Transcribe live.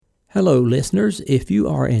Hello, listeners. If you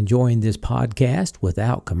are enjoying this podcast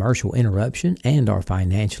without commercial interruption and are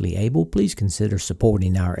financially able, please consider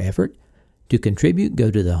supporting our effort. To contribute, go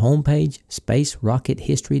to the homepage,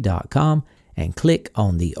 spacerockethistory.com, and click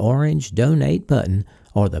on the orange Donate button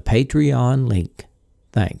or the Patreon link.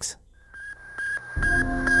 Thanks.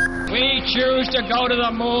 We choose to go to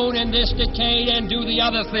the moon in this decade and do the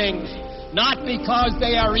other things, not because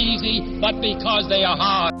they are easy, but because they are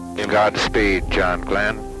hard. Godspeed, John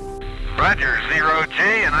Glenn. Roger, 0G,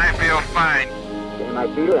 and I feel fine. Getting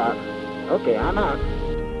my feet out. Okay, I'm out.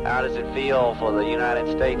 How does it feel for the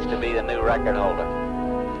United States to be the new record holder?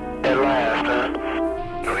 At last, huh?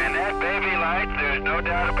 When that baby lights, there's no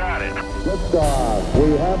doubt about it. Liftoff.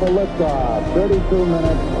 We have a liftoff. 32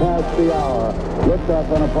 minutes past the hour.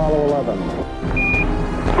 Liftoff on Apollo 11.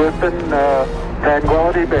 Houston,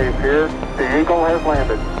 Tranquility Base here. The Eagle has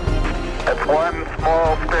landed. That's one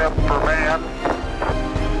small step for man,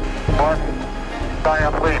 one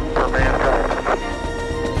giant leap for mankind.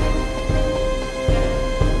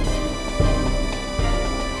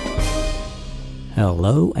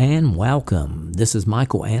 Hello and welcome. This is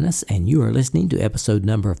Michael Annis, and you are listening to episode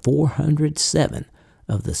number 407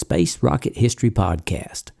 of the Space Rocket History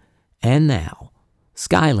Podcast. And now,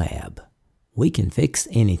 Skylab. We can fix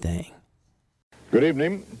anything. Good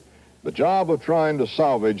evening. The job of trying to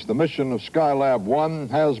salvage the mission of Skylab 1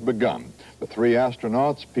 has begun. The three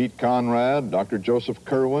astronauts, Pete Conrad, Dr. Joseph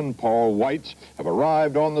Kerwin, Paul Weitz, have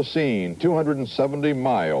arrived on the scene 270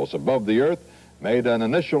 miles above the Earth, made an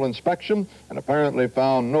initial inspection, and apparently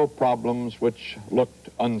found no problems which looked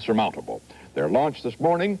unsurmountable. Their launch this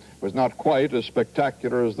morning was not quite as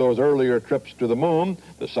spectacular as those earlier trips to the moon,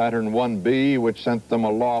 the Saturn 1B, which sent them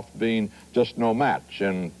aloft, being just no match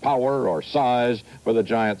in power or size for the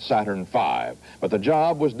giant Saturn V. But the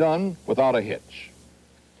job was done without a hitch.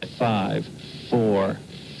 5, 4,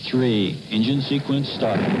 3, engine sequence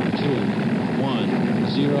start. 2, 1,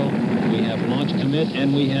 0. We have launch commit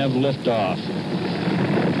and we have liftoff.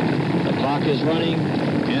 The clock is running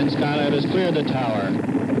and Skylab has cleared the tower.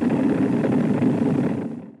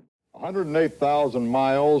 108,000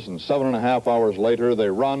 miles and 7.5 hours later, they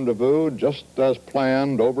rendezvoused just as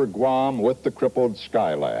planned over Guam with the crippled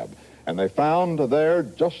Skylab. And they found there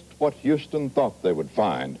just what Houston thought they would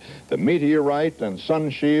find. The meteorite and sun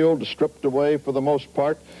shield stripped away for the most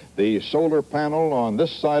part. The solar panel on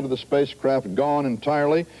this side of the spacecraft gone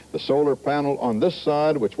entirely. The solar panel on this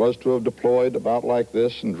side, which was to have deployed about like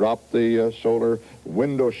this and dropped the solar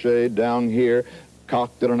window shade down here,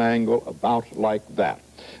 cocked at an angle about like that.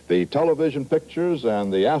 The television pictures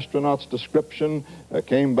and the astronauts' description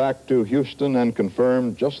came back to Houston and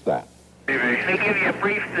confirmed just that. Let me give you a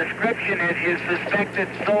brief description as you suspected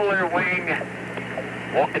solar wing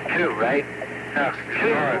 2, right? No,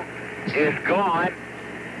 2 is gone.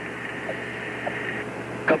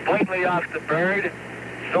 Completely off the bird.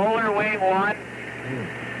 Solar wing 1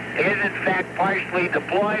 is in fact partially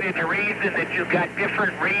deployed, and the reason that you've got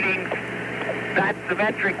different readings not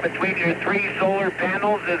symmetric between your three solar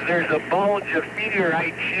panels is there's a bulge of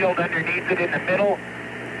meteorite shield underneath it in the middle,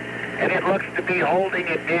 and it looks to be holding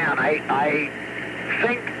it down. I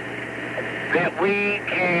think that we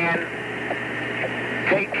can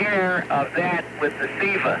take care of that with the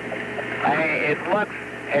SEVA. It looks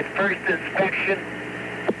at first inspection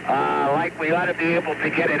like we ought to be able to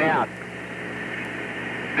get it out.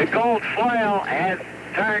 The gold foil has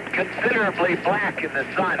turned considerably black in the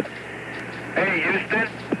sun. Hey, Houston.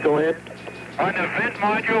 Go ahead. On the vent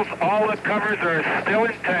modules, all the covers are still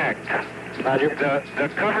intact. Roger. The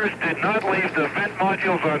covers did not leave the vent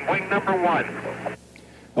modules on wing number 1.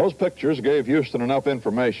 Those pictures gave Houston enough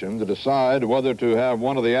information to decide whether to have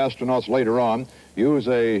one of the astronauts later on use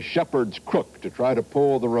a shepherd's crook to try to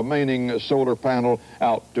pull the remaining solar panel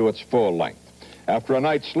out to its full length. After a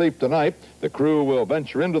night's sleep tonight, the crew will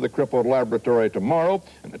venture into the crippled laboratory tomorrow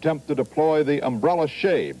and attempt to deploy the umbrella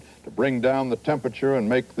shade to bring down the temperature and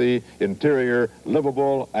make the interior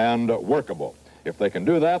livable and workable. If they can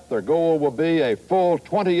do that, their goal will be a full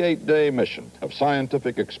 28-day mission of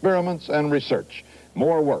scientific experiments and research.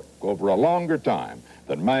 More work over a longer time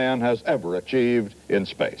than man has ever achieved in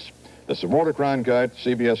space. This is Walter Cronkite,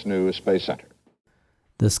 CBS News Space Center.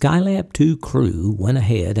 The Skylab 2 crew went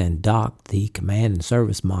ahead and docked the command and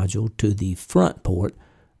service module to the front port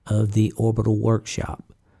of the orbital workshop.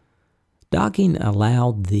 Docking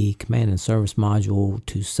allowed the command and service module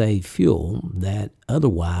to save fuel that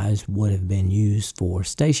otherwise would have been used for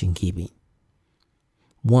station keeping.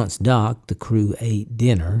 Once docked, the crew ate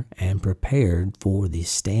dinner and prepared for the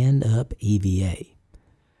stand-up EVA.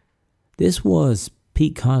 This was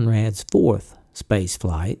Pete Conrad's fourth space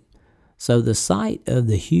flight, So the sight of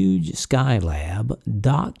the huge Skylab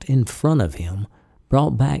docked in front of him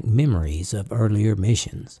brought back memories of earlier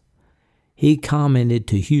missions. He commented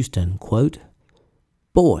to Houston, quote,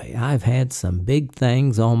 "Boy, I've had some big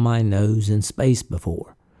things on my nose in space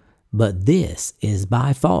before, but this is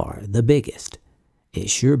by far the biggest. It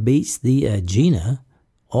sure beats the Agena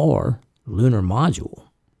or lunar module,"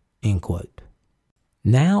 end quote.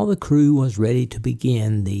 Now the crew was ready to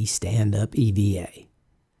begin the stand-up EVA.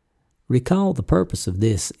 Recall the purpose of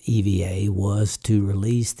this EVA was to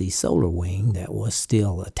release the solar wing that was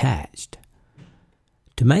still attached.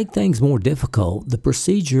 To make things more difficult, the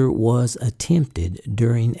procedure was attempted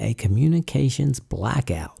during a communications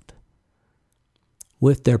blackout.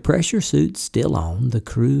 With their pressure suits still on, the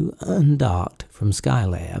crew undocked from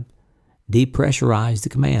Skylab, depressurized the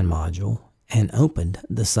command module, and opened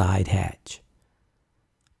the side hatch.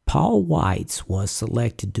 Paul Weitz was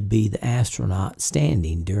selected to be the astronaut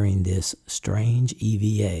standing during this strange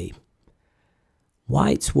EVA.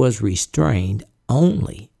 Weitz was restrained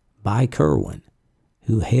only by Kerwin,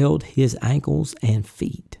 who held his ankles and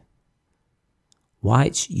feet.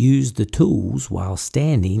 Weitz used the tools while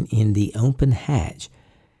standing in the open hatch,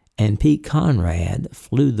 and Pete Conrad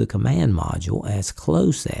flew the command module as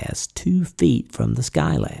close as 2 feet from the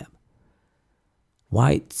Skylab.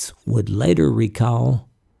 Weitz would later recall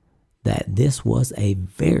that this was a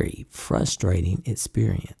very frustrating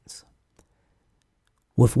experience.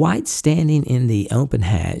 With Weitz standing in the open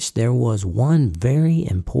hatch, there was one very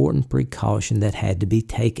important precaution that had to be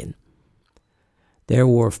taken. There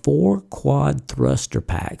were 4 quad thruster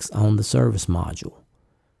packs on the service module.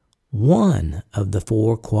 One of the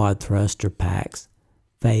 4 quad thruster packs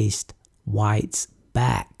faced Weitz's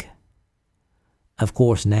back. Of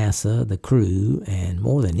course, NASA, the crew, and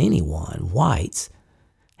more than anyone, Weitz,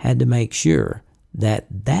 had to make sure that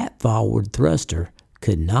that forward thruster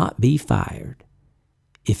could not be fired.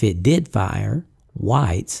 If it did fire,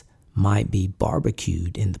 Weitz might be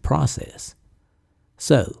barbecued in the process.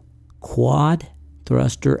 So, quad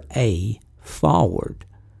thruster A forward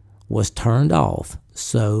was turned off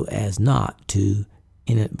so as not to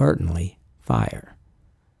inadvertently fire.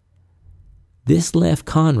 This left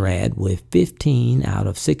Conrad with 15 out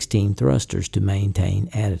of 16 thrusters to maintain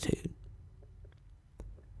attitude.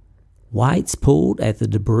 Weitz pulled at the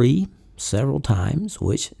debris several times,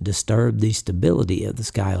 which disturbed the stability of the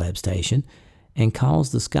Skylab station and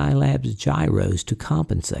caused the Skylab's gyros to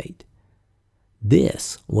compensate.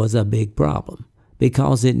 This was a big problem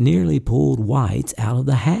because it nearly pulled Weitz out of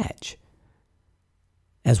the hatch.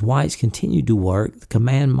 As Weitz continued to work, the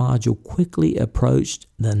command module quickly approached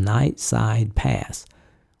the night side pass,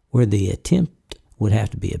 where the attempt would have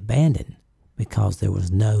to be abandoned because there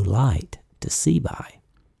was no light to see by.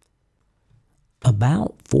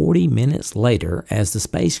 About 40 minutes later, as the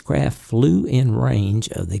spacecraft flew in range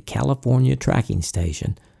of the California tracking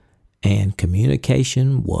station and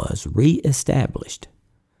communication was re-established,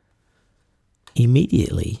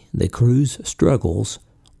 immediately the crew's struggles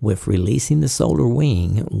with releasing the solar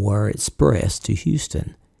wing were expressed to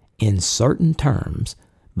Houston in certain terms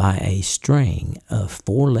by a string of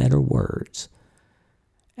 4-letter words.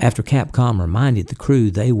 After Capcom reminded the crew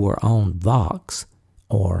they were on Vox,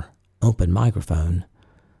 or open microphone,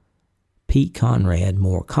 Pete Conrad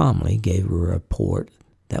more calmly gave a report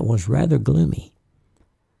that was rather gloomy.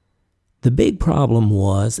 The big problem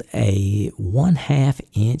was a 1/2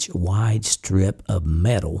 inch wide strip of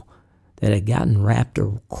metal that had gotten wrapped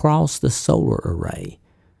across the solar array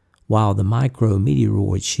while the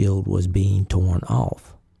micrometeoroid shield was being torn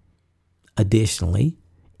off. Additionally,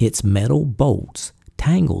 its metal bolts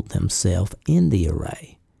tangled themselves in the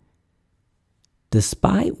array.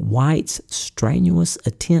 Despite Weitz's strenuous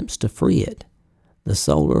attempts to free it, the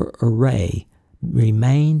solar array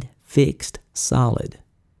remained fixed solid.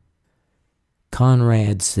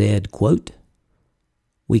 Conrad said, quote,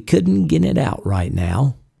 "We couldn't get it out right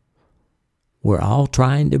now. We're all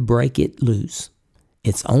trying to break it loose.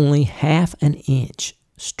 It's only 1/2 inch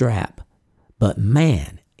strap, but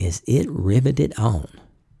man, is it riveted on.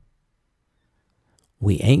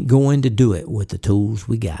 We ain't going to do it with the tools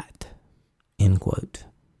we got." End quote.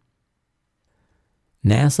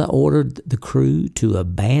 NASA ordered the crew to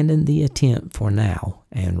abandon the attempt for now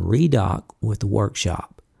and redock with the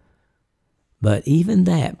workshop. But even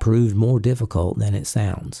that proved more difficult than it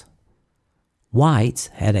sounds. Weitz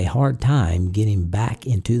had a hard time getting back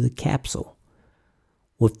into the capsule,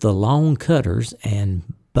 with the long cutters and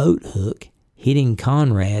boat hook hitting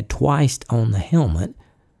Conrad twice on the helmet,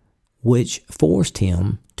 which forced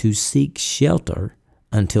him to seek shelter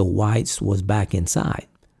until Weitz was back inside.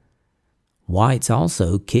 Weitz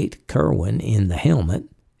also kicked Kerwin in the helmet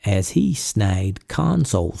as he snagged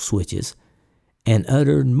console switches and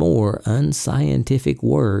uttered more unscientific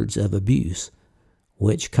words of abuse,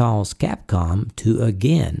 which caused Capcom to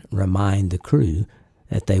again remind the crew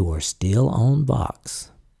that they were still on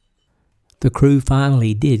Vox. The crew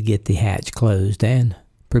finally did get the hatch closed and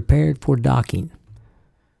prepared for docking.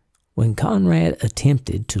 When Conrad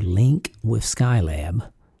attempted to link with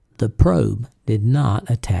Skylab, the probe did not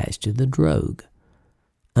attach to the drogue.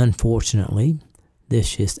 Unfortunately,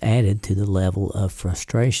 this just added to the level of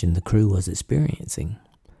frustration the crew was experiencing.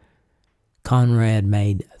 Conrad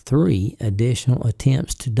made 3 additional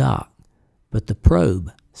attempts to dock, but the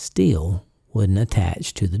probe still wouldn't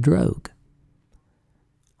attach to the drogue.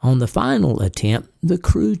 On the final attempt, the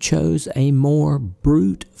crew chose a more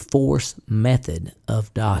brute force method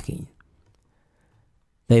of docking.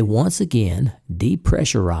 They once again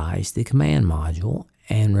depressurized the command module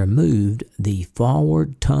and removed the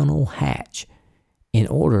forward tunnel hatch in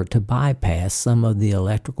order to bypass some of the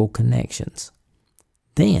electrical connections.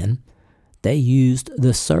 Then, they used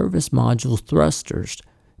the service module's thrusters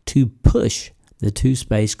to push the 2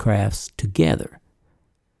 spacecrafts together.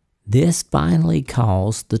 This finally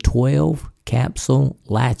caused the 12 capsule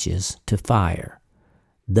latches to fire,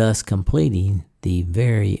 thus completing the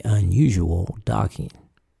very unusual docking.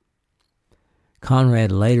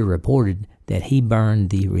 Conrad later reported that he burned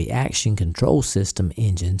the reaction control system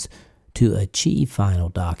engines to achieve final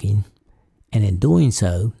docking, and in doing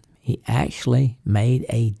so, he actually made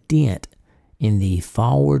a dent in the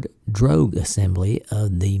forward drogue assembly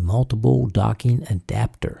of the multiple docking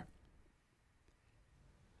adapter.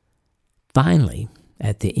 Finally,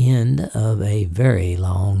 at the end of a very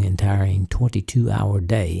long and tiring 22-hour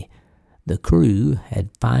day, the crew had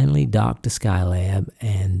finally docked to Skylab,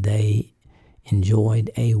 and they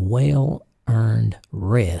enjoyed a well-earned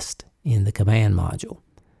rest in the command module.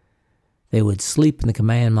 They would sleep in the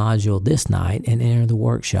command module this night and enter the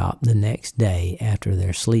workshop the next day after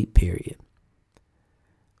their sleep period.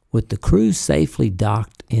 With the crew safely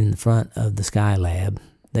docked in front of the Skylab,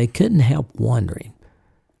 they couldn't help wondering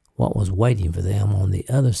what was waiting for them on the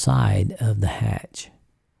other side of the hatch.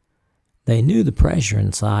 They knew the pressure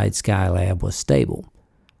inside Skylab was stable,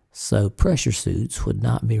 so pressure suits would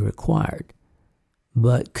not be required.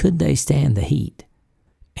 But could they stand the heat?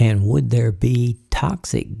 And would there be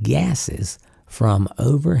toxic gases from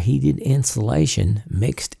overheated insulation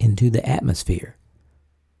mixed into the atmosphere?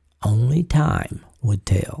 Only time would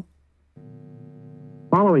tell.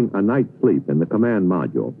 Following a night's sleep in the command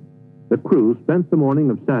module, the crew spent the morning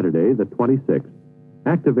of Saturday, the 26th,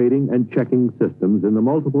 activating and checking systems in the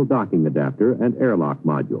multiple docking adapter and airlock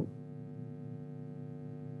module.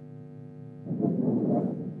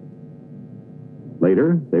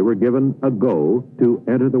 Later, they were given a go to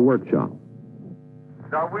enter the workshop.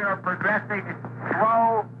 So we are progressing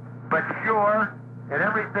slow but sure, and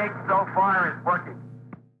everything so far is working.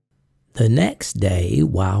 The next day,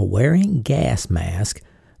 while wearing gas masks,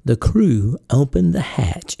 the crew opened the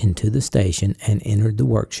hatch into the station and entered the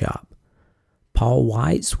workshop. Paul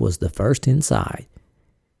Weitz was the first inside.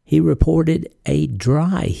 He reported a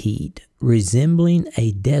dry heat resembling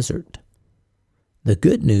a desert. The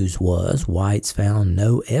good news was Weitz found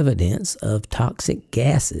no evidence of toxic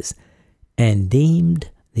gases and deemed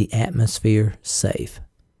the atmosphere safe.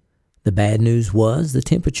 The bad news was the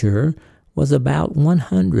temperature was about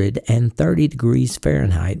 130 degrees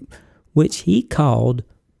Fahrenheit, which he called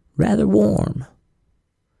rather warm.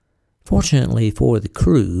 Fortunately for the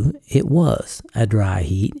crew, it was a dry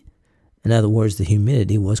heat. In other words, the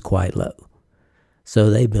humidity was quite low. So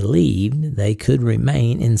they believed they could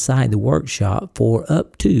remain inside the workshop for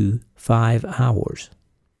up to 5 hours.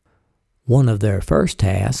 One of their first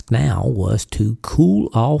tasks now was to cool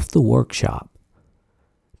off the workshop.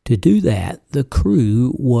 To do that, the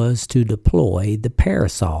crew was to deploy the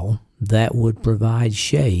parasol that would provide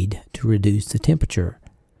shade to reduce the temperature.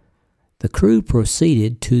 The crew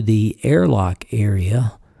proceeded to the airlock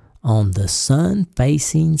area on the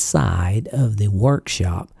sun-facing side of the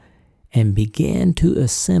workshop and began to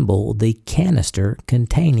assemble the canister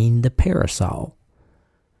containing the parasol.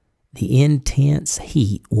 The intense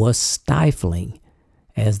heat was stifling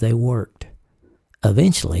as they worked.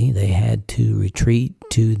 Eventually, they had to retreat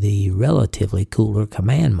to the relatively cooler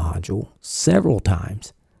command module several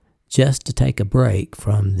times just to take a break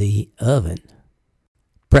from the oven.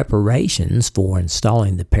 Preparations for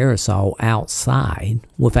installing the parasol outside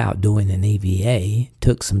without doing an EVA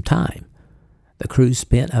took some time. The crew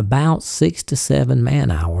spent about 6 to 7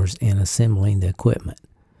 man-hours in assembling the equipment.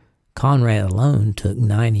 Conrad alone took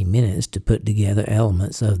 90 minutes to put together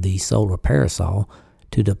elements of the solar parasol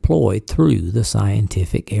to deploy through the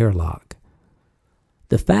scientific airlock.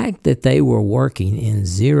 The fact that they were working in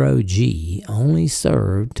 0G only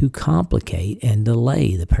served to complicate and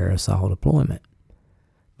delay the parasol deployment.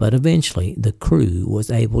 But eventually, the crew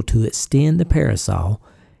was able to extend the parasol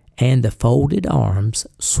and the folded arms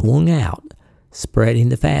swung out, spreading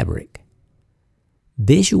the fabric.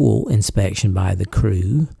 Visual inspection by the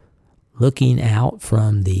crew, looking out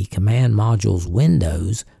from the command module's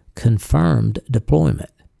windows, confirmed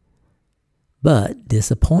deployment. But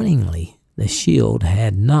disappointingly, the shield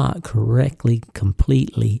had not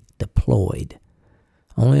completely deployed.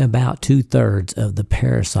 Only about 2/3 of the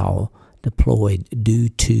parasol deployed due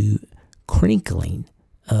to crinkling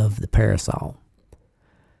of the parasol.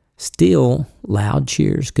 Still, loud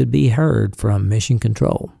cheers could be heard from Mission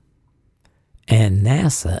Control, and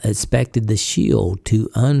NASA expected the shield to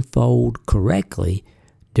unfold correctly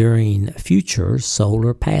during future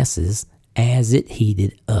solar passes as it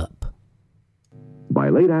heated up. By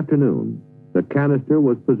late afternoon, the canister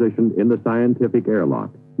was positioned in the scientific airlock,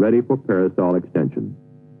 ready for parasol extension.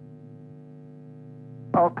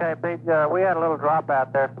 Okay, Pete, we had a little drop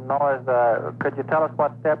out there, some noise. Could you tell us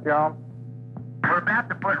what step you're on? We're about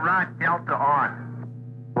to put rod delta on.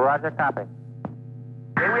 Roger, copy.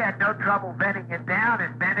 Okay, we had no trouble venting it down.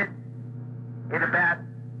 It vented in about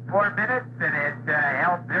 4 minutes, and it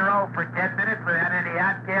held 0 for 10 minutes without any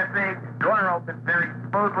outgassing. Door opened very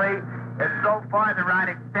smoothly, and so far the rod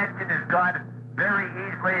extension has gone very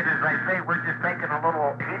easily, and as I say, we're just taking a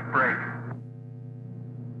little heat break.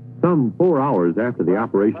 Some 4 hours after the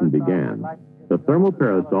operation began, the thermal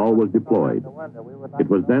parasol was deployed. It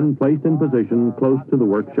was then placed in position close to the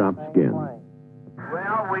workshop skin.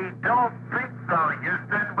 Well, we don't think so,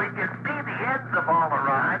 Houston. We can see the ends of all the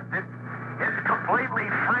rods. It's completely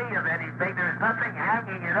free of anything. There's nothing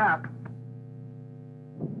hanging it up.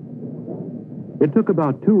 It took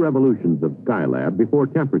about 2 revolutions of Skylab before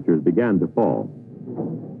temperatures began to fall.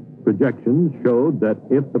 Projections showed that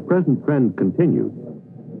if the present trend continued,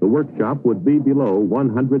 the workshop would be below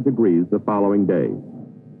 100 degrees the following day.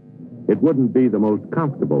 It wouldn't be the most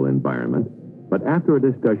comfortable environment, but after a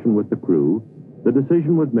discussion with the crew, the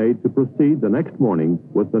decision was made to proceed the next morning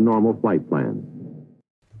with the normal flight plan.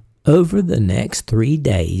 Over the next 3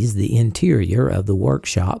 days, the interior of the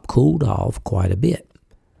workshop cooled off quite a bit.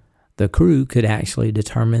 The crew could actually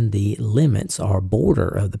determine the limits or border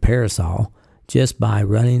of the parasol just by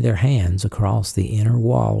running their hands across the inner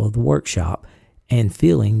wall of the workshop and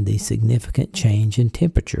feeling the significant change in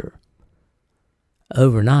temperature.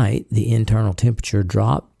 Overnight, the internal temperature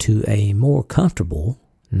dropped to a more comfortable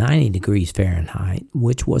 90 degrees Fahrenheit,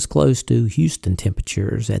 which was close to Houston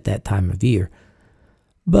temperatures at that time of year.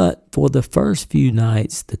 But for the first few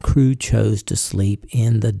nights, the crew chose to sleep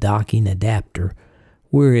in the docking adapter,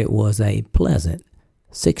 where it was a pleasant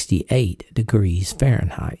 68 degrees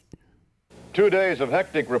Fahrenheit. 2 days of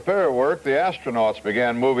hectic repair work, the astronauts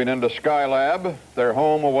began moving into Skylab, their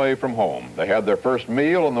home away from home. They had their first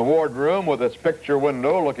meal in the wardroom with its picture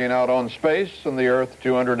window looking out on space and the Earth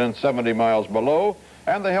 270 miles below,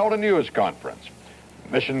 and they held a news conference.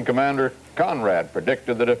 Mission Commander Conrad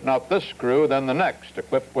predicted that if not this crew, then the next,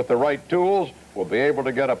 equipped with the right tools, will be able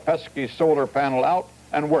to get a pesky solar panel out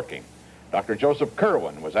and working. Dr. Joseph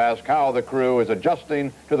Kerwin was asked how the crew is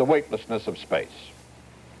adjusting to the weightlessness of space.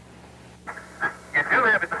 You do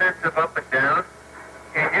have a sense of up and down,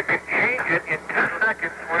 and you can change it in 2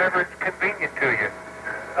 seconds whenever it's convenient to you.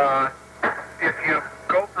 If you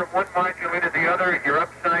go from one module into the other, you're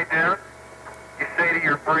upside down. You say to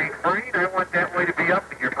your brain, I want that way to be up,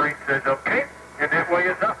 and your brain says, okay, and that way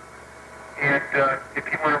is up. And if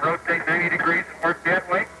you want to rotate 90 degrees and work that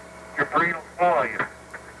way, your brain will follow you.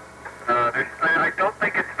 I don't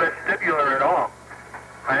think it's vestibular at all.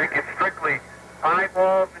 I think it's strictly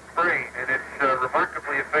eyeballs and brain, and it's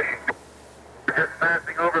remarkably efficient. Just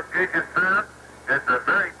passing over Puget Sound. It's a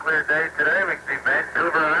very clear day today. We can see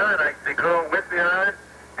Vancouver Island, I can see Coral Whitby Island,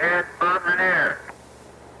 and Mount Rainier.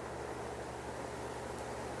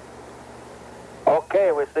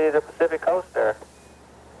 Okay, we see the Pacific coast there.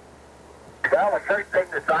 Well, the first thing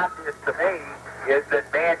that's obvious to me is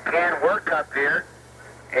that man can work up here,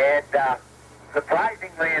 and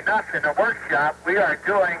surprisingly enough, in the workshop, we are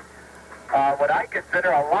doing what I consider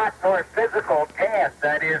a lot more physical tasks,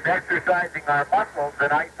 that is, exercising our muscles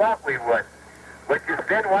than I thought we would, which has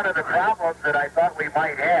been one of the problems that I thought we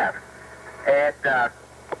might have. And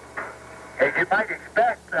as you might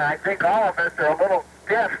expect, I think all of us are a little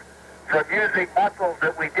stiff from using muscles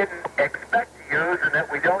that we didn't expect to use and that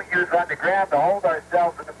we don't use on the ground to hold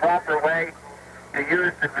ourselves in the proper way to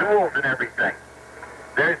use the tools and everything.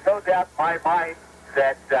 There's no doubt in my mind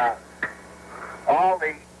that all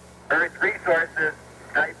the Earth resources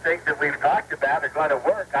nice things that we've talked about are going to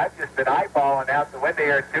work. I've just been eyeballing out the window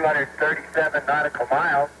here at 237 nautical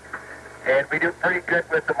miles, and we do pretty good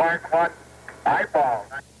with the Mark 1 eyeball.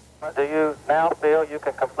 Do you now feel you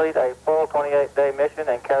can complete a full 28-day mission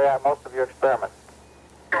and carry out most of your experiments?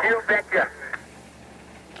 You betcha.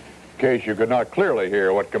 In case you could not clearly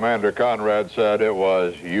hear what Commander Conrad said, it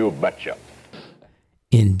was, you betcha.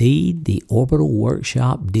 Indeed, the orbital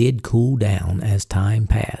workshop did cool down as time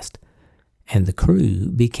passed, and the crew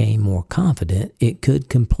became more confident it could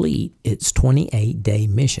complete its 28-day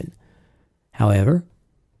mission. However,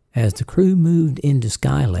 as the crew moved into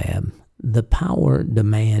Skylab, the power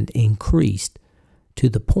demand increased to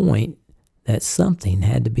the point that something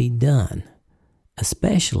had to be done,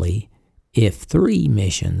 especially if 3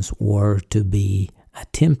 missions were to be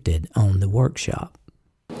attempted on the workshop.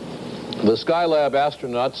 The Skylab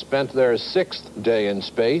astronauts spent their 6th day in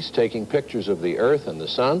space, taking pictures of the Earth and the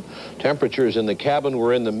Sun. Temperatures in the cabin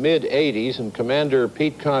were in the mid-80s, and Commander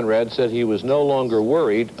Pete Conrad said he was no longer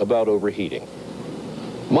worried about overheating.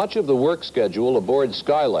 Much of the work schedule aboard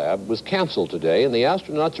Skylab was canceled today, and the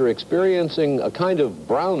astronauts are experiencing a kind of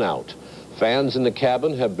brownout. Fans in the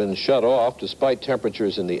cabin have been shut off despite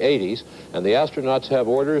temperatures in the 80s, and the astronauts have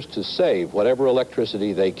orders to save whatever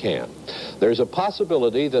electricity they can. There's a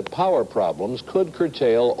possibility that power problems could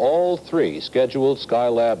curtail all 3 scheduled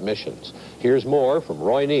Skylab missions. Here's more from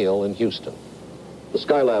Roy Neal in Houston. The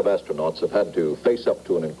Skylab astronauts have had to face up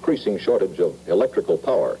to an increasing shortage of electrical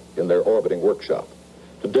power in their orbiting workshop.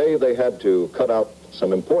 Today they had to cut out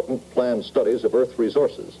some important planned studies of Earth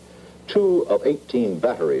resources. 2 of 18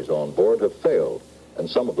 batteries on board have failed, and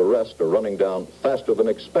some of the rest are running down faster than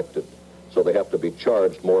expected, so they have to be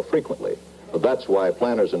charged more frequently. That's why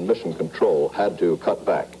planners in mission control had to cut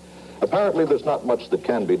back. Apparently there's not much that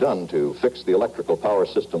can be done to fix the electrical power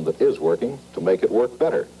system that is working to make it work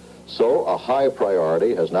better. So a high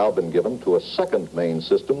priority has now been given to a second main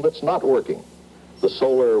system that's not working, the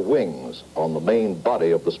solar wings on the main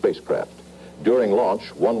body of the spacecraft. During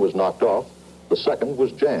launch, one was knocked off, the second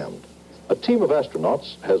was jammed. A team of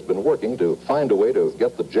astronauts has been working to find a way to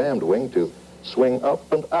get the jammed wing to swing up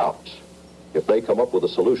and out. If they come up with a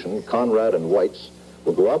solution, Conrad and Weitz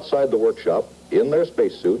will go outside the workshop in their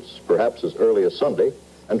spacesuits, perhaps as early as Sunday,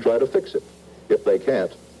 and try to fix it. If they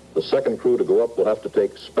can't, the second crew to go up will have to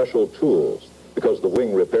take special tools because the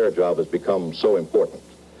wing repair job has become so important.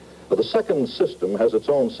 But the second system has its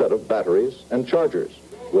own set of batteries and chargers.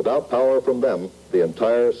 Without power from them, the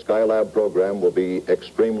entire Skylab program will be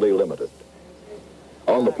extremely limited.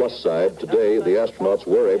 On the plus side, today the astronauts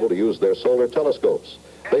were able to use their solar telescopes.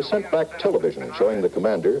 They sent back television showing the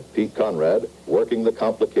commander, Pete Conrad, working the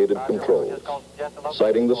complicated controls,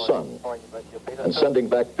 sighting the sun, and sending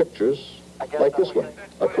back pictures like this one,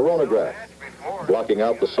 a coronagraph, blocking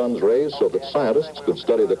out the sun's rays so that scientists could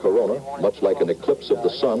study the corona, much like an eclipse of the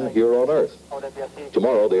sun here on Earth.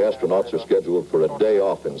 Tomorrow, the astronauts are scheduled for a day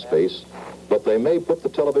off in space, but they may put the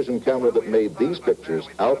television camera that made these pictures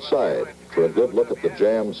outside for a good look at the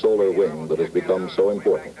jammed solar wing that has become so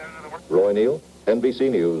important. Roy Neal, NBC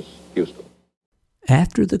News, Houston.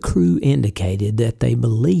 After the crew indicated that they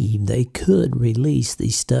believed they could release the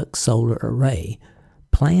stuck solar array,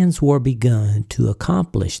 plans were begun to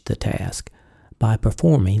accomplish the task by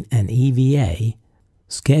performing an EVA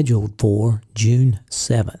scheduled for June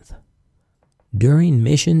 7th. During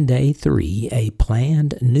Mission Day 3, a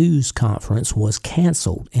planned news conference was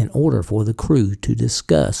canceled in order for the crew to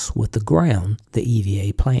discuss with the ground the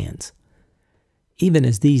EVA plans. Even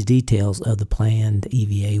as these details of the planned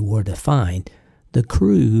EVA were defined, the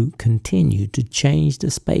crew continued to change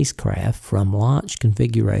the spacecraft from launch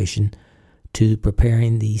configuration to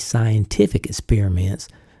preparing the scientific experiments,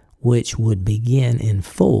 which would begin in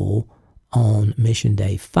full on Mission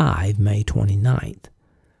Day 5, May 29th.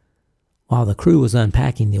 While the crew was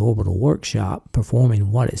unpacking the orbital workshop,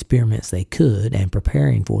 performing what experiments they could, and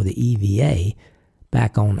preparing for the EVA,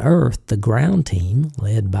 back on Earth, the ground team,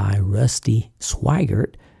 led by Rusty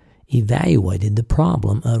Swigert, evaluated the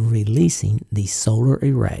problem of releasing the solar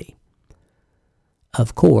array.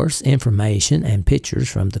 Of course, information and pictures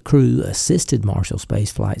from the crew assisted Marshall Space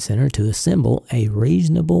Flight Center to assemble a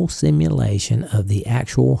reasonable simulation of the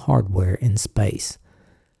actual hardware in space.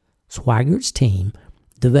 Swigert's team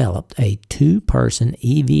developed a 2-person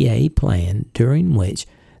EVA plan during which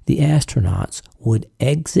the astronauts would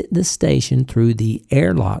exit the station through the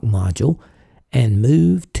airlock module and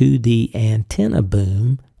move to the antenna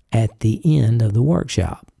boom at the end of the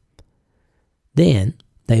workshop. Then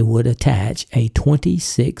they would attach a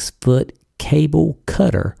 26-foot cable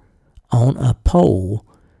cutter on a pole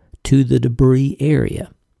to the debris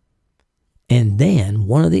area. And then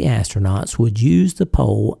one of the astronauts would use the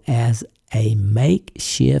pole as a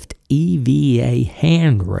makeshift EVA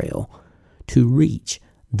handrail to reach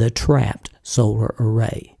the trapped solar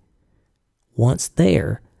array. Once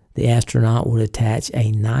there, the astronaut would attach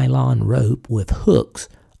a nylon rope with hooks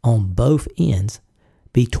on both ends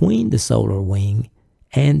between the solar wing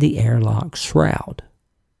and the airlock shroud.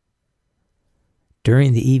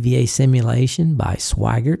 During the EVA simulation by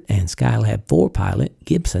Swigert and Skylab 4 pilot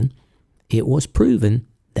Gibson, it was proven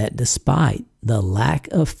that despite the lack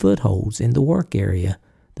of footholds in the work area,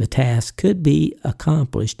 the task could be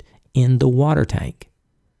accomplished in the water tank.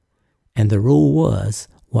 And the rule was,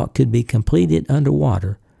 what could be completed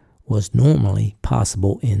underwater was normally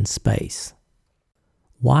possible in space.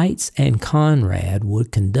 Weitz and Conrad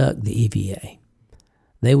would conduct the EVA.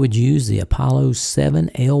 They would use the Apollo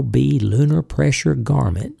 7LB lunar pressure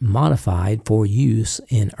garment modified for use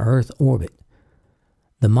in Earth orbit.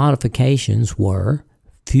 The modifications were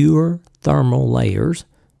fewer thermal layers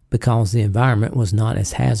because the environment was not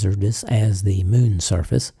as hazardous as the moon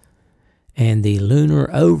surface, and the lunar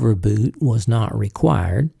overboot was not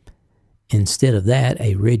required. Instead of that,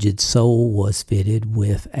 a rigid sole was fitted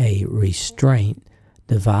with a restraint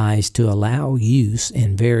device to allow use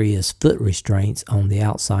in various foot restraints on the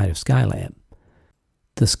outside of Skylab.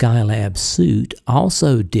 The Skylab suit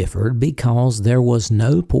also differed because there was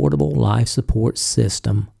no portable life support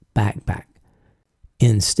system backpack.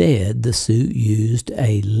 Instead, the suit used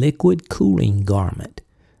a liquid cooling garment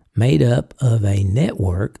made up of a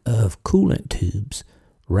network of coolant tubes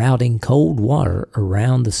routing cold water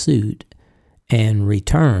around the suit and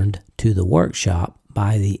returned to the workshop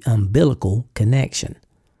by the umbilical connection.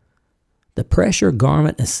 The pressure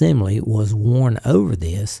garment assembly was worn over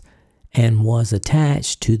this and was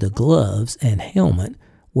attached to the gloves and helmet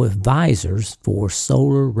with visors for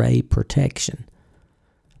solar ray protection.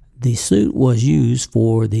 The suit was used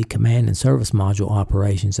for the command and service module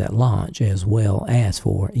operations at launch as well as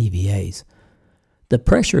for EVAs. The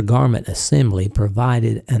pressure garment assembly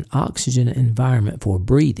provided an oxygen environment for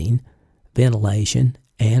breathing, ventilation,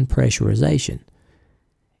 and pressurization.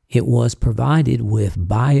 It was provided with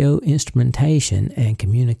bioinstrumentation and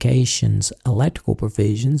communications electrical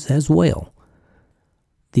provisions as well.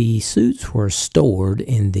 The suits were stored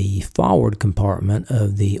in the forward compartment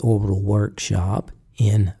of the orbital workshop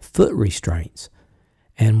in foot restraints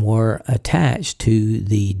and were attached to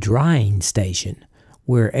the drying station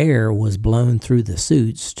where air was blown through the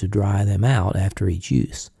suits to dry them out after each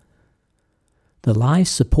use. The life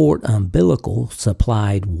support umbilical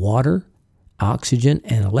supplied water, oxygen,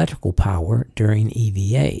 and electrical power during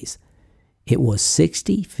EVAs. It was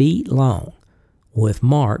 60 feet long with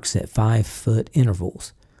marks at 5-foot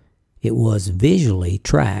intervals. It was visually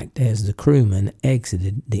tracked as the crewmen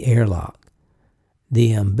exited the airlock.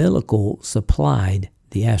 The umbilical supplied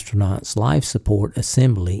the astronaut's life support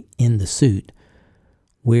assembly in the suit,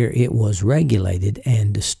 where it was regulated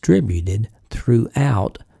and distributed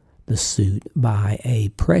throughout the suit by a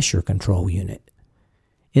pressure control unit.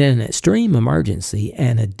 In an extreme emergency,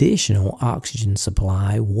 an additional oxygen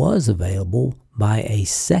supply was available by a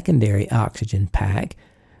secondary oxygen pack,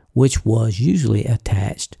 which was usually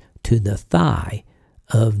attached to the thigh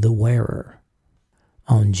of the wearer.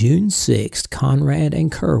 On June 6th, Conrad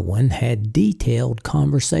and Kerwin had detailed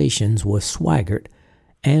conversations with Swigert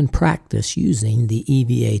and practiced using the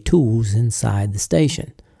EVA tools inside the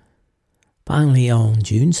station. Finally, on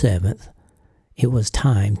June 7th, it was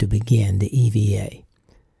time to begin the EVA.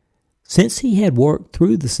 Since he had worked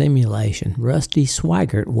through the simulation, Rusty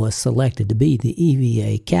Swigert was selected to be the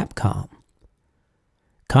EVA Capcom.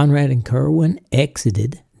 Conrad and Kerwin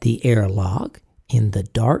exited the airlock in the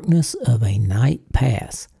darkness of a night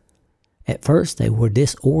pass. At first they were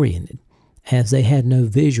disoriented, as they had no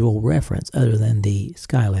visual reference other than the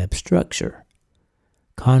Skylab structure.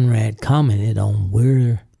 Conrad commented on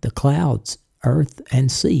where the clouds, earth,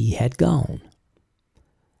 and sea had gone.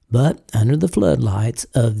 But under the floodlights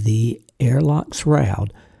of the airlock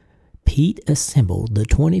shroud, Pete assembled the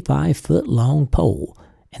 25-foot-long pole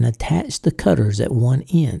and attached the cutters at one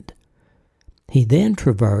end. He then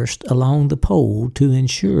traversed along the pole to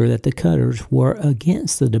ensure that the cutters were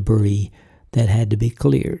against the debris that had to be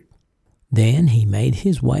cleared. Then he made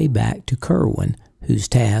his way back to Kerwin, whose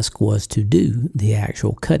task was to do the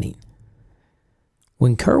actual cutting.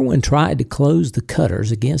 When Kerwin tried to close the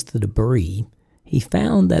cutters against the debris, he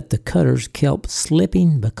found that the cutters kept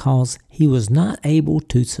slipping because he was not able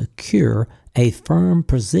to secure a firm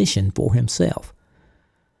position for himself.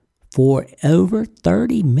 For over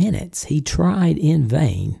 30 minutes, he tried in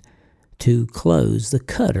vain to close the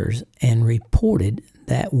cutters and reported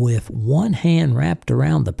that with one hand wrapped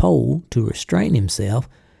around the pole to restrain himself,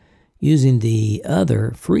 using the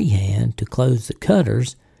other free hand to close the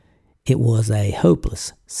cutters, it was a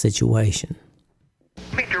hopeless situation.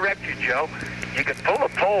 Let me direct you, Joe. You can pull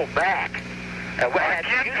the pole back. I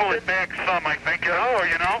can pull it back some, I think. Oh,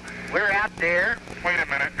 you know. We're out there. Wait a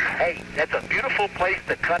minute. Hey, that's a beautiful place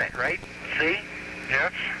to cut it, right? See?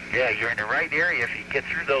 Yes? Yeah, you're in the right area if you get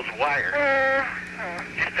through those wires.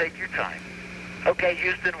 Just take your time. Okay,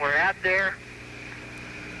 Houston, we're out there.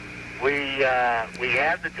 We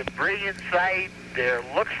have the debris inside. There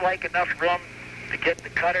looks like enough room to get the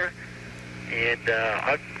cutter. And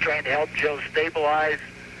I'm trying to help Joe stabilize.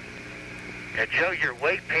 Now, Joe, you're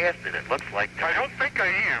way past it, it looks like. I don't think I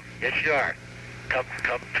am. Yes, you are. Come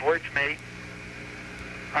towards me.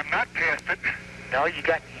 I'm not past it. No, if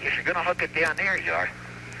you're going to hook it down there, you are.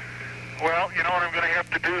 Well, you know what I'm going to have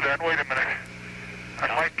to do then? Wait a minute. I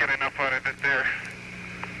might get enough out of it there.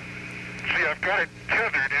 See, I've got it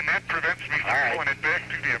tethered, and that prevents me from pulling it back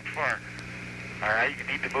too damn far. All right, you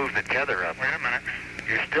need to move the tether up. Wait a minute.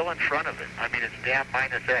 You're still in front of it. I mean, it's down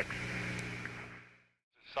 -X.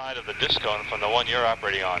 Side of the disc cone from the one you're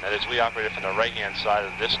operating on. That is, we operated from the right-hand side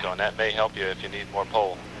of the disc cone. That may help you if you need more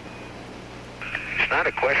pole. It's not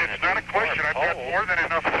a question. It's not a question. I've got more than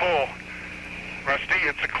enough pull, Rusty.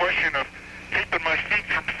 It's a question of keeping my feet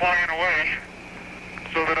from flying away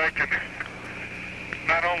so that I can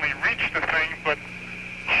not only reach the thing, but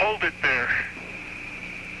hold it there.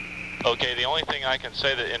 Okay, the only thing I can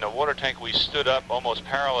say that in the water tank we stood up almost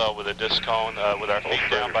parallel with the disc cone with our feet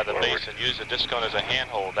down by the base and used the disc cone as a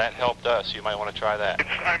handhold. That helped us. You might want to try that.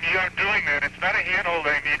 I'm doing that. It's not a handhold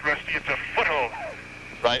I need, Rusty. It's a foothold.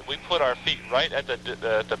 Right, we put our feet right at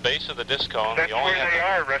the base of the disc cone. That's where they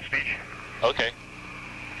are, Rusty. Okay.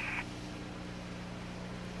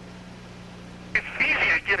 It's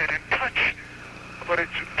easy to get it in touch, but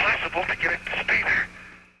it's impossible to get it to stay there.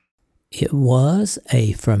 It was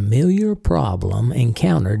a familiar problem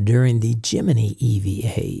encountered during the Gemini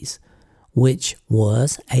EVAs, which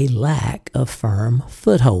was a lack of firm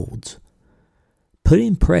footholds.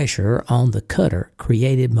 Putting pressure on the cutter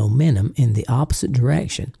created momentum in the opposite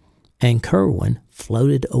direction, and Kerwin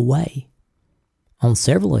floated away. On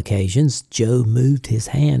several occasions, Joe moved his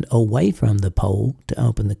hand away from the pole to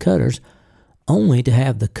open the cutters, only to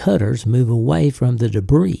have the cutters move away from the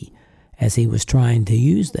debris as he was trying to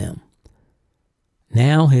use them.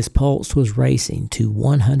 Now his pulse was racing to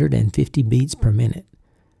 150 beats per minute.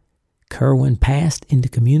 Kerwin passed into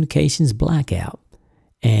communications blackout,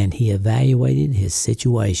 and he evaluated his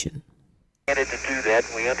situation. To do that,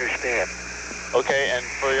 we understand. Okay, and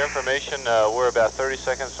for your information, we're about 30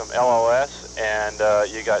 seconds from LOS, and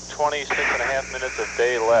you got 26.5 minutes of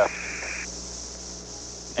day left.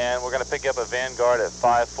 And we're going to pick up a Vanguard at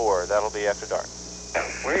 5-4. That'll be after dark.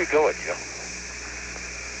 Where are you going, Joe?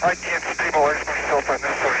 I can't stabilize myself on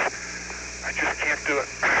this side. I just can't do it.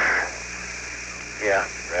 Yeah,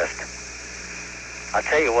 rest. I'll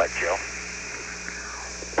tell you what, Joe.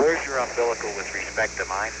 Where's your umbilical with respect to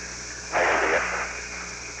mine? I see it.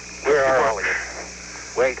 Where are all of you?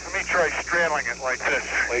 Wait. Let me try straddling it like this.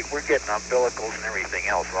 Wait, we're getting umbilicals and everything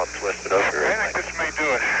else. I'll twist it over. I think this may do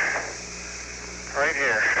it. Right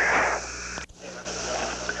here.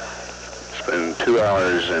 It's been 2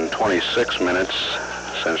 hours and 26 minutes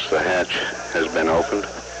since the hatch has been opened.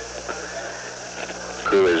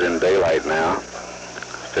 Crew is in daylight now.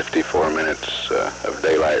 54 minutes of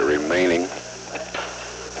daylight remaining.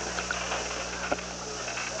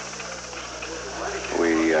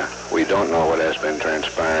 We don't know what has been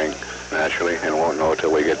transpiring, naturally, and won't know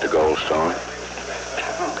until we get to Goldstone.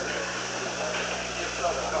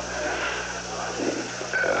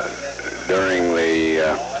 During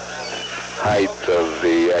the height of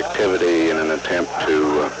the activity in an attempt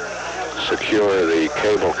to secure the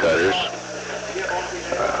cable cutters,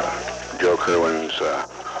 Joe Kerwin's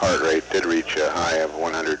heart rate did reach a high of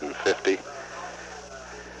 150,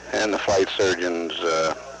 and the flight surgeons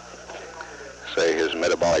say his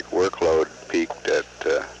metabolic workload peaked at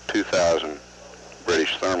 2,000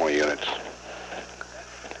 British thermal units.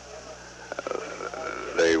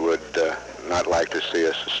 They would not like to see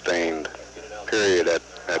a sustained period at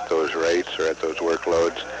those rates or at those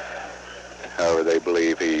workloads. However, they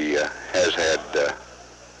believe he has had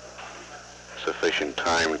sufficient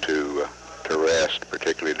time to rest,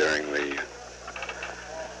 particularly during the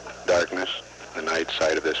darkness, the night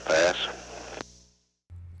side of this pass.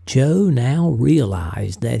 Joe now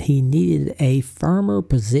realized that he needed a firmer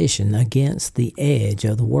position against the edge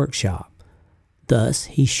of the workshop. Thus,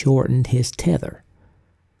 he shortened his tether.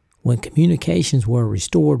 When communications were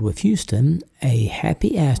restored with Houston, a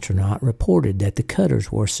happy astronaut reported that the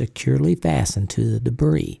cutters were securely fastened to the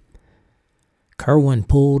debris. Kirwan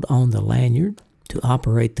pulled on the lanyard to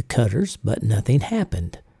operate the cutters, but nothing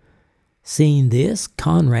happened. Seeing this,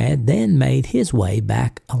 Conrad then made his way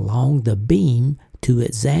back along the beam to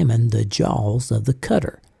examine the jaws of the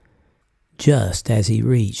cutter. Just as he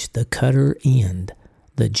reached the cutter end,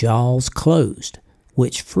 the jaws closed,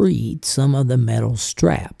 which freed some of the metal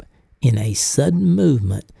strap in a sudden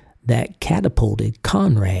movement that catapulted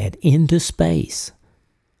Conrad into space.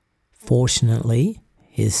 Fortunately,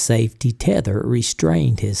 his safety tether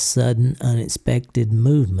restrained his sudden, unexpected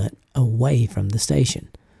movement away from the station.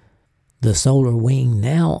 The solar wing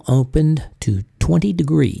now opened to 20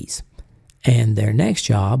 degrees, and their next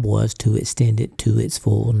job was to extend it to its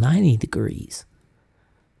full 90 degrees.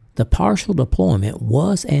 The partial deployment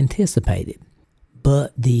was anticipated,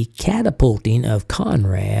 but the catapulting of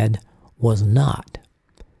Conrad was not.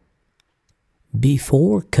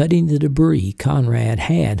 Before cutting the debris, Conrad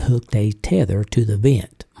had hooked a tether to the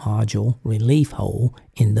vent module relief hole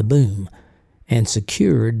in the boom and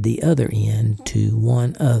secured the other end to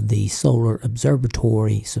one of the solar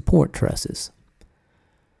observatory support trusses.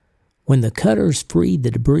 When the cutters freed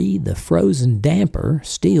the debris, the frozen damper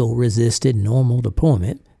still resisted normal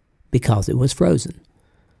deployment because it was frozen.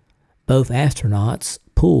 Both astronauts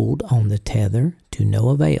pulled on the tether to no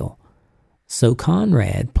avail, so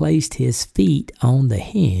Conrad placed his feet on the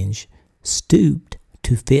hinge, stooped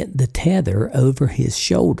to fit the tether over his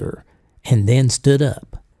shoulder, and then stood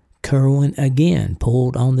up. Kirwan again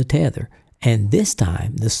pulled on the tether, and this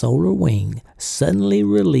time the solar wing suddenly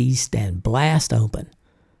released and blasted open.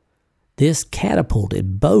 This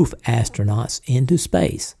catapulted both astronauts into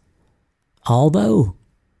space, although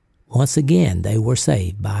once again they were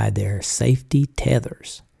saved by their safety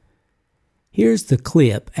tethers. Here's the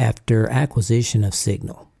clip after acquisition of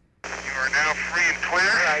signal. You are now free and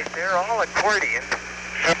clear. Right, they're all accordion.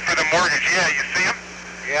 Except for the mortgage, yeah, you see them?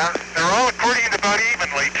 Yeah. They're all accordioned about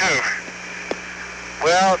evenly, too.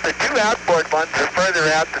 Well, the two outboard ones are further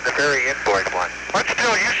out than the very inboard one. Let's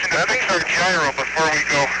tell Houston to fix our gyro before we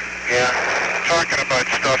go. Yeah. Talking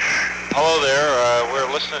about stuff. Hello there,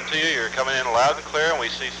 we're listening to you. You're coming in loud and clear, and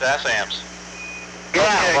we see SAS amps. Yeah,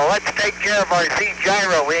 Okay. well, let's take care of our Z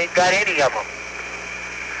gyro. We ain't got any of them.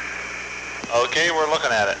 Okay, we're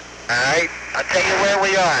looking at it. All right, I'll tell you where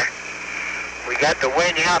we are. We got the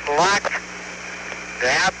wing out locked. The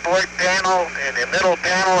outboard panel and the middle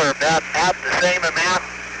panel are about the same amount.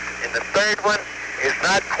 And the third one is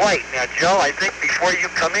not quite. Now, Joe, I think before you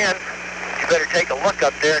come in, you better take a look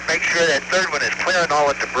up there and make sure that third one is clearing all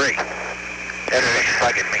the debris. That's what's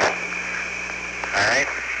bugging me. All right?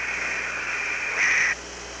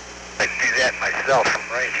 I can do that myself from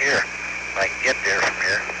right here. If I can get there from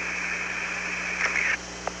here.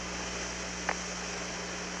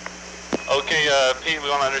 Okay, Pete, we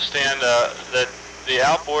want to understand that the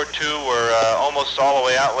outboard two were almost all the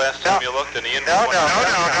way out last time you looked, and the inboard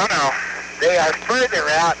one... No. They are further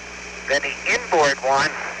out than the inboard one,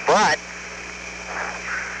 but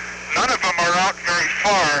none of them are out very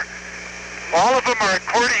far. All of them are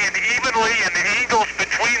accordioned evenly, and the angles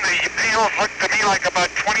between the panels look to me like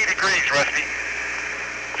about 20 degrees, Rusty.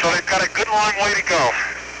 So they've got a good long way to go.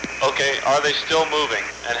 Okay, are they still moving?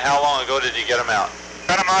 And how long ago did you get them out?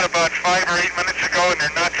 Got them out about 5 or 8 minutes ago, and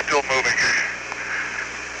they're not still moving.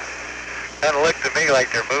 doesn't look to me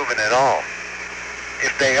like they're moving at all.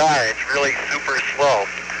 If they are, it's really super slow.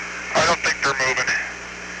 I don't think they're moving.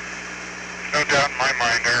 No doubt in my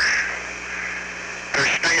mind they're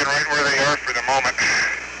staying right where they are for the moment.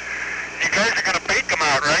 You guys are going to bake them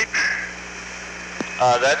out, right?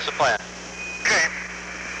 That's the plan. Okay.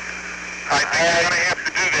 I think you're going to have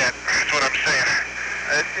to do that. That's what I'm saying.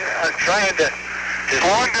 I'm trying to... Go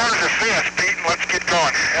on down to the SAS, Pete, and let's get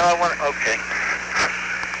going. Yeah, I want to... Okay.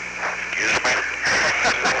 Excuse me.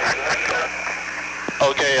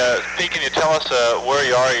 Okay, Pete, can you tell us where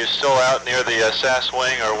you are? Are you still out near the SAS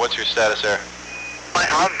wing, or what's your status there?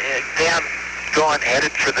 I'm down, going,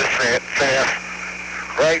 headed for the SAS.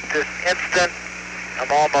 Right this instant,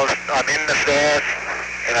 I'm in the SAS,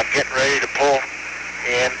 and I'm getting ready to pull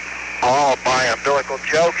in all my umbilical.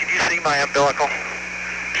 Joe, can you see my umbilical?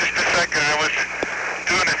 Just a second, I was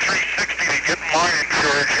doing a 360 to get mine in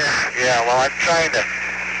charge here. Yeah, well, I'm trying to,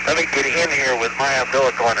 let me get in here with my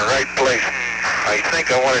umbilical in the right place. I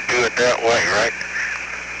think I want to do it that way, right?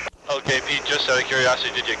 Okay, Pete, just out of curiosity,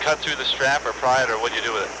 did you cut through the strap or pry it, or what'd you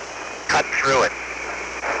do with it? Cut through it.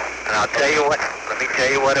 And I'll tell you what, let me tell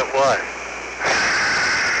you what it was.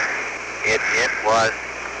 It was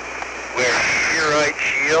where the spheroid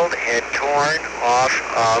shield had torn off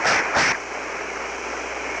of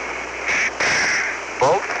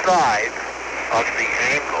both sides of the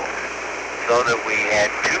angle so that we had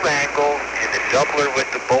two angles in the doubler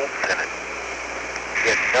with the bolts in it.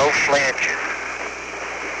 Get no flanges.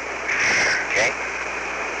 Okay?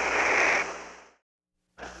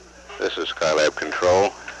 This is Skylab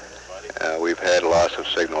Control. We've had loss of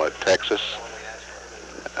signal at Texas.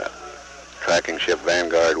 Tracking ship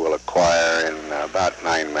Vanguard will acquire in about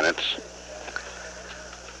 9 minutes.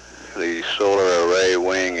 The solar array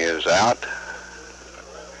wing is out.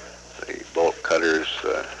 The bolt cutter's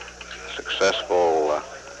successful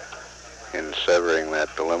in severing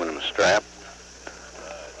that aluminum strap.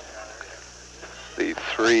 The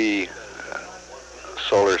 3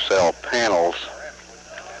 solar cell panels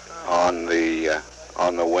on the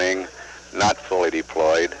wing not fully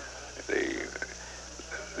deployed.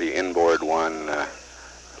 The inboard one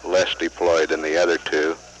less deployed than the other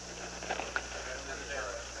 2.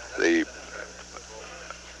 The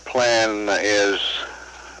plan is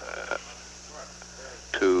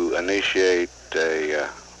to initiate a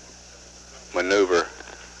maneuver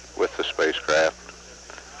with the spacecraft,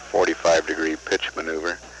 45-degree pitch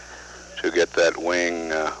maneuver, to get that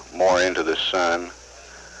wing more into the sun,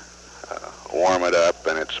 warm it up,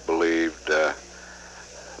 and it's believed that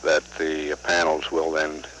the panels will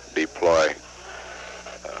then deploy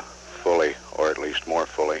fully, or at least more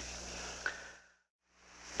fully.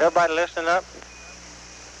 Everybody listening up?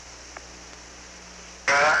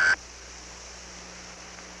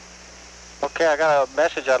 Okay, I got a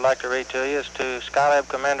message I'd like to read to you. It's to Skylab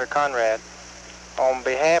Commander Conrad. On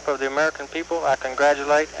behalf of the American people, I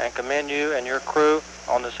congratulate and commend you and your crew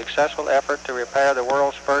on the successful effort to repair the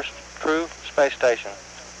world's first true space station.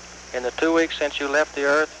 In the 2 weeks since you left the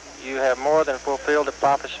Earth, you have more than fulfilled the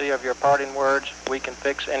prophecy of your parting words, "We can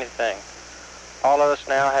fix anything." All of us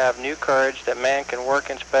now have new courage that man can work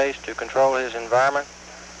in space to control his environment,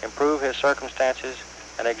 improve his circumstances,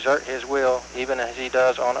 and exert his will even as he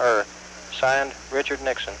does on Earth. Signed, Richard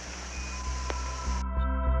Nixon.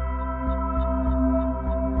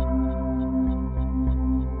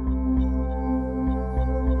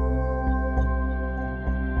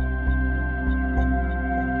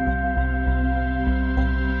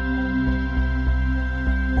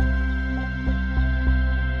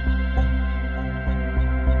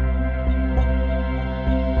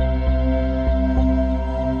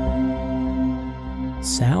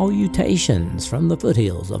 Salutations from the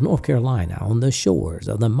foothills of North Carolina on the shores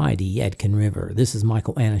of the mighty Yadkin River. This is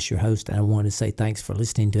Michael Annis, your host, and I want to say thanks for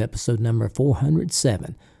listening to episode number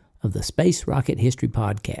 407 of the Space Rocket History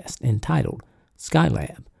Podcast, entitled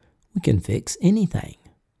Skylab, We Can Fix Anything.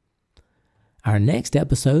 Our next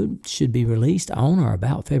episode should be released on or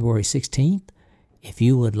about February 16th. If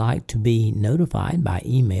you would like to be notified by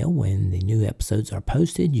email when the new episodes are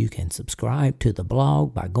posted, you can subscribe to the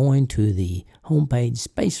blog by going to the homepage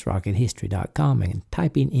spacerockethistory.com and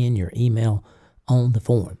typing in your email on the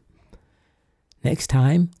form. Next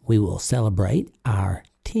time, we will celebrate our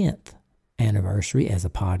 10th anniversary as a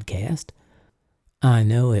podcast. I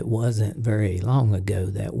know it wasn't very long ago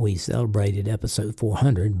that we celebrated episode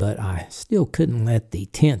 400, but I still couldn't let the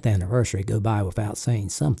 10th anniversary go by without saying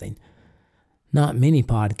something. Not many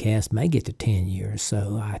podcasts make it to 10 years,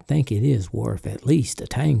 so I think it is worth at least a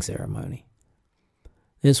tang ceremony.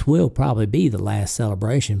 This will probably be the last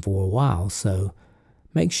celebration for a while, so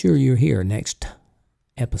make sure you're here next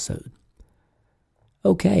episode.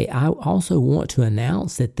 Okay, I also want to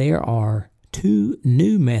announce that there are 2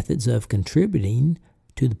 new methods of contributing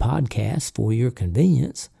to the podcast for your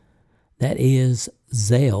convenience. That is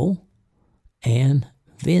Zelle and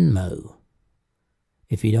Venmo.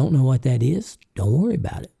 If you don't know what that is, don't worry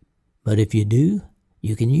about it. But if you do,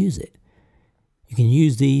 you can use it. You can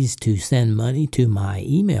use these to send money to my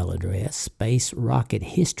email address,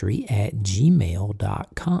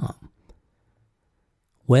 spacerockethistory@gmail.com.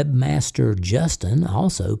 Webmaster Justin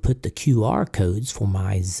also put the QR codes for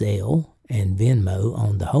my Zelle and Venmo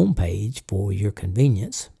on the homepage for your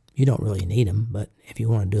convenience. You don't really need them, but if you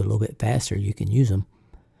want to do it a little bit faster, you can use them.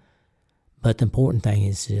 But the important thing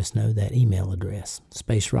is to just know that email address,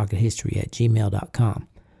 spacerockethistory@gmail.com.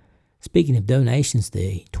 Speaking of donations,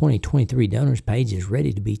 the 2023 donors page is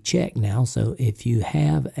ready to be checked now, so if you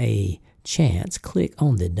have a chance, click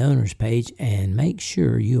on the donors page and make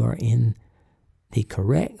sure you are in the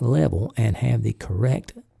correct level and have the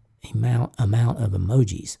correct amount of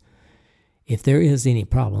emojis. If there is any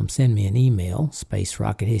problem, send me an email,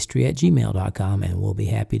 spacerockethistory@gmail.com, and we'll be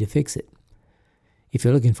happy to fix it. If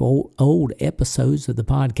you're looking for old episodes of the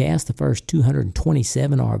podcast, the first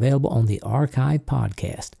 227 are available on the Archive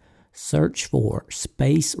Podcast. search for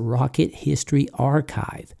Space Rocket History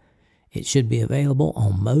Archive. It should be available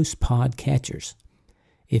on most podcatchers.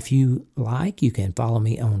 If you like, you can follow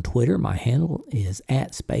me on Twitter. My handle is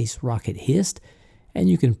 @SpaceRocketHist. And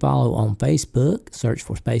you can follow on Facebook, search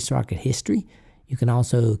for Space Rocket History. You can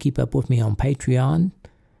also keep up with me on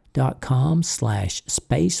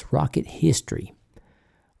patreon.com/Space Rocket History,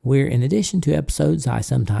 where in addition to episodes, I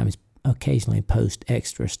sometimes occasionally post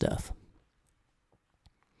extra stuff.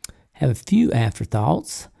 Have a few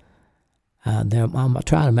afterthoughts. I'm going to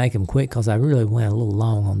try to make them quick because I really went a little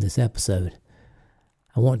long on this episode.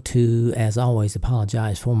 I want to, as always,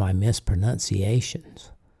 apologize for my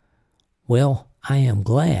mispronunciations. Well, I am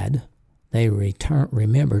glad they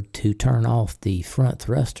remembered to turn off the front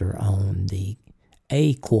thruster on the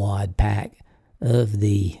A-quad pack of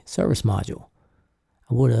the service module.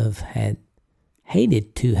 I would have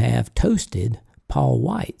hated to have toasted Paul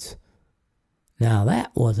Weitz. Now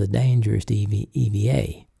that was a dangerous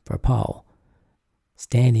EVA for Paul,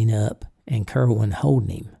 standing up and Kerwin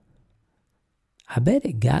holding him. I bet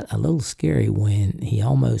it got a little scary when he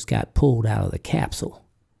almost got pulled out of the capsule.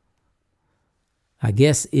 I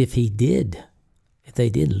guess if they did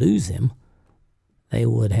lose him, they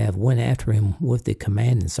would have went after him with the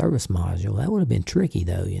command and service module. That would have been tricky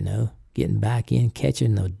though, getting back in,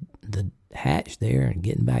 catching the hatch there and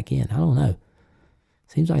getting back in. I don't know.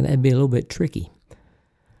 Seems like that'd be a little bit tricky.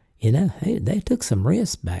 They took some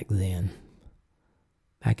risks back then,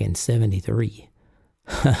 back in 73.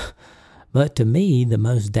 But to me, the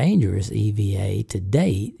most dangerous EVA to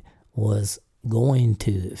date was going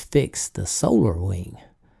to fix the solar wing.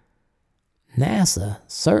 NASA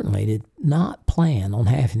certainly did not plan on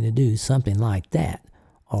having to do something like that,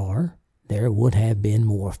 or there would have been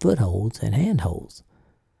more footholds and handholds.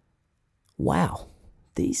 Wow,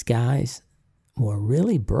 these guys were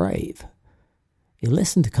really brave. You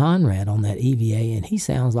listen to Conrad on that EVA and he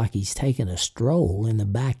sounds like he's taking a stroll in the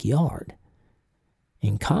backyard.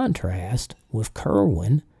 In contrast with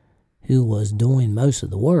Kerwin, who was doing most of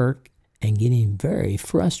the work and getting very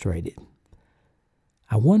frustrated.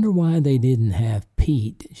 I wonder why they didn't have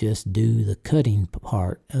Pete just do the cutting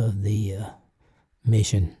part of the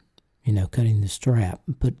mission, cutting the strap,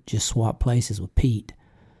 but just swap places with Pete.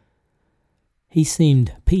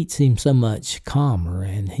 Pete seemed so much calmer,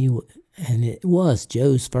 and it was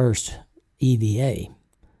Joe's first EVA.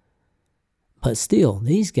 But still,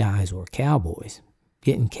 these guys were cowboys,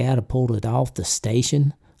 getting catapulted off the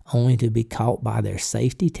station only to be caught by their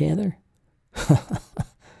safety tether.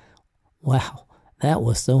 Wow, that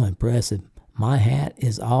was so impressive. My hat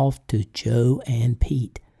is off to Joe and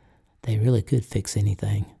Pete. They really could fix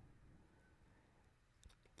anything.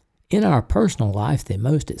 In our personal life, the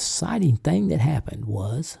most exciting thing that happened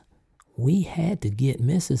was we had to get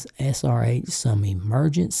Mrs. SRH some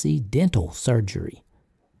emergency dental surgery.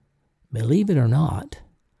 Believe it or not,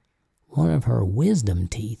 one of her wisdom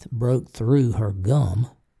teeth broke through her gum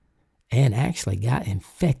and actually got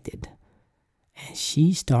infected. And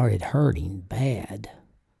she started hurting bad.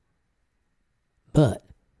 But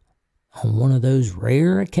on one of those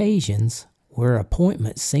rare occasions where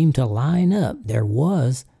appointments seemed to line up, there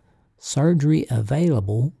was surgery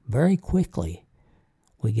available very quickly.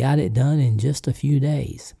 We got it done in just a few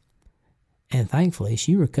days. And thankfully,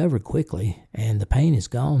 she recovered quickly, and the pain is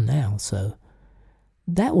gone now, so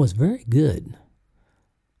that was very good.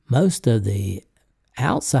 Most of the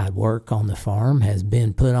outside work on the farm has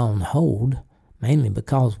been put on hold, mainly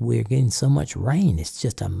because we're getting so much rain. It's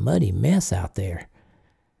just a muddy mess out there.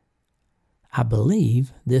 I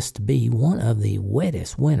believe this to be one of the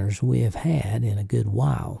wettest winters we have had in a good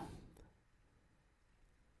while.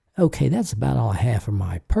 Okay, that's about all I have for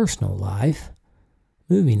my personal life.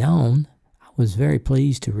 Moving on, I was very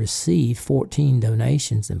pleased to receive 14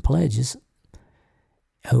 donations and pledges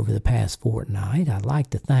over the past fortnight. I'd like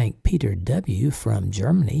to thank Peter W. from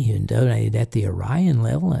Germany, who donated at the Orion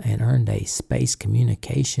level and earned a Space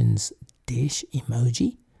Communications dish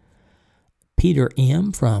emoji. Peter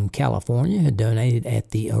M. from California, who donated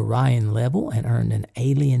at the Orion level and earned an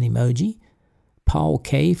alien emoji. Paul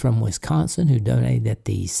K. from Wisconsin, who donated at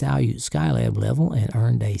the Salyut Skylab level and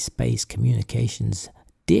earned a Space Communications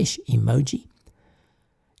dish emoji.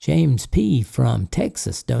 James P. from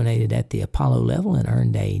Texas donated at the Apollo level and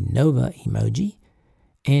earned a Nova emoji.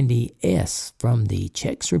 Andy S. from the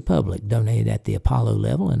Czech Republic donated at the Apollo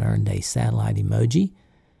level and earned a satellite emoji.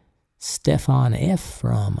 Stefan F.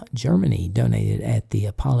 from Germany donated at the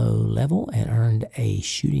Apollo level and earned a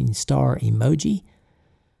shooting star emoji.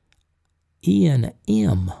 Ian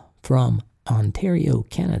M. from Ontario,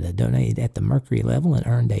 Canada donated at the Mercury level and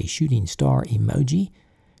earned a shooting star emoji.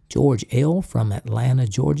 George L. from Atlanta,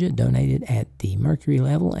 Georgia, donated at the Mercury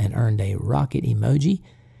level and earned a rocket emoji.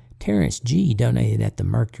 Terrence G. donated at the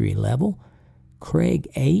Mercury level. Craig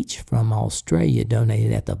H. from Australia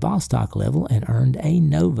donated at the Vostok level and earned a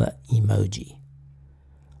Nova emoji.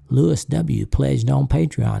 Lewis W. pledged on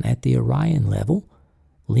Patreon at the Orion level.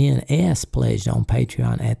 Lynn S. pledged on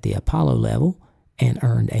Patreon at the Apollo level and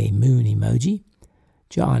earned a moon emoji.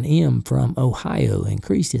 John M. from Ohio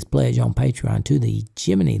increased his pledge on Patreon to the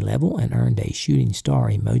Gemini level and earned a shooting star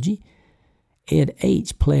emoji. Ed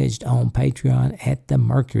H. pledged on Patreon at the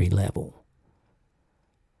Mercury level.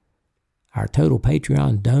 Our total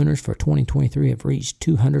Patreon donors for 2023 have reached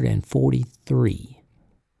 243.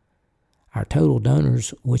 Our total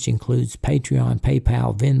donors, which includes Patreon,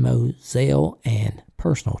 PayPal, Venmo, Zelle, and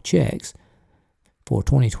personal checks, for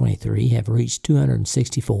 2023 have reached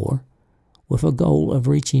 264, with a goal of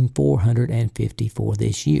reaching 450 for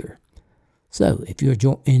this year. So, if you're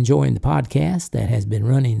enjoying the podcast that has been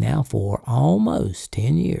running now for almost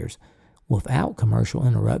 10 years without commercial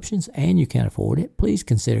interruptions and you can afford it, please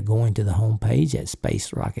consider going to the homepage at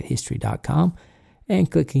spacerockethistory.com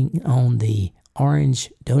and clicking on the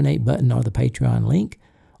orange donate button or the Patreon link,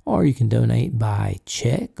 or you can donate by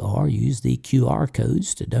check or use the QR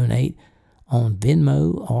codes to donate on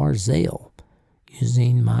Venmo or Zelle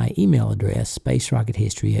using my email address,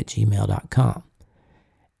 spacerockethistory@gmail.com.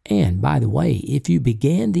 And by the way, if you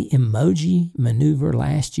began the emoji maneuver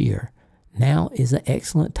last year, now is an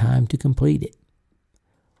excellent time to complete it.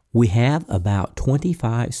 We have about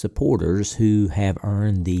 25 supporters who have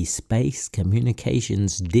earned the Space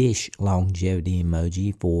Communications Dish Longevity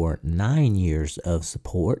emoji for 9 years of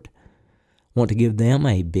support. Want to give them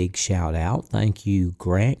a big shout out. Thank you,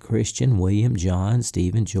 Grant, Christian, William, John,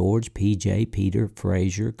 Stephen, George, PJ, Peter,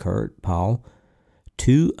 Fraser, Kurt, Paul,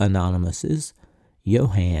 2 anonymouses,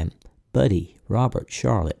 Johan, Buddy, Robert,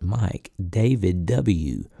 Charlotte, Mike, David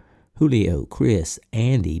W., Julio, Chris,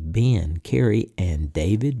 Andy, Ben, Kerry, and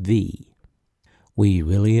David V. We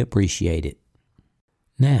really appreciate it.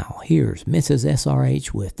 Now, here's Mrs.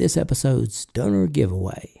 SRH with this episode's donor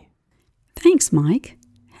giveaway. Thanks, Mike.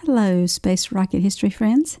 Hello, Space Rocket History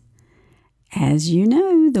friends. As you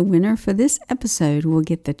know, the winner for this episode will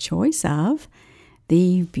get the choice of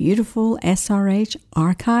the beautiful SRH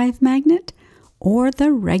archive magnet, or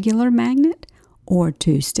the regular magnet, or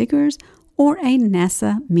 2 stickers, or a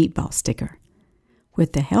NASA meatball sticker.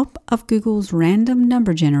 With the help of Google's random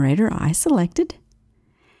number generator, I selected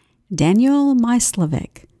Daniel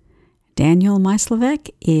Myslevek. Daniel Myslevek,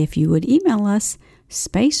 if you would email us,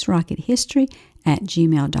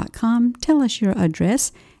 spacerockethistory@gmail.com, tell us your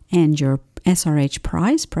address and your SRH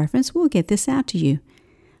prize preference, we'll get this out to you.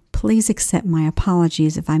 Please accept my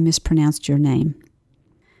apologies if I mispronounced your name.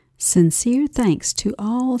 Sincere thanks to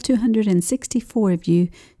all 264 of you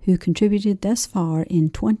who contributed thus far in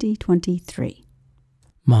 2023.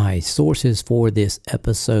 My sources for this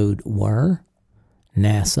episode were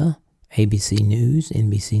NASA, ABC News,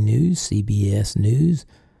 NBC News, CBS News,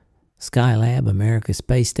 Skylab America's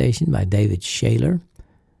Space Station by David Shaler,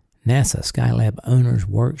 NASA Skylab Owner's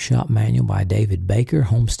Workshop Manual by David Baker,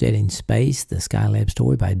 Homesteading Space, the Skylab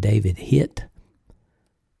Story by David Hitt,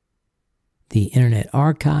 the Internet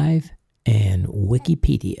Archive, and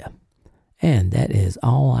Wikipedia. And that is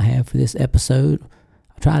all I have for this episode.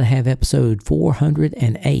 I'll try to have episode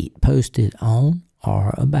 408 posted on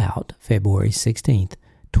or about February 16th,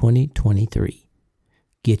 2023.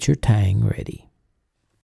 Get your tang ready.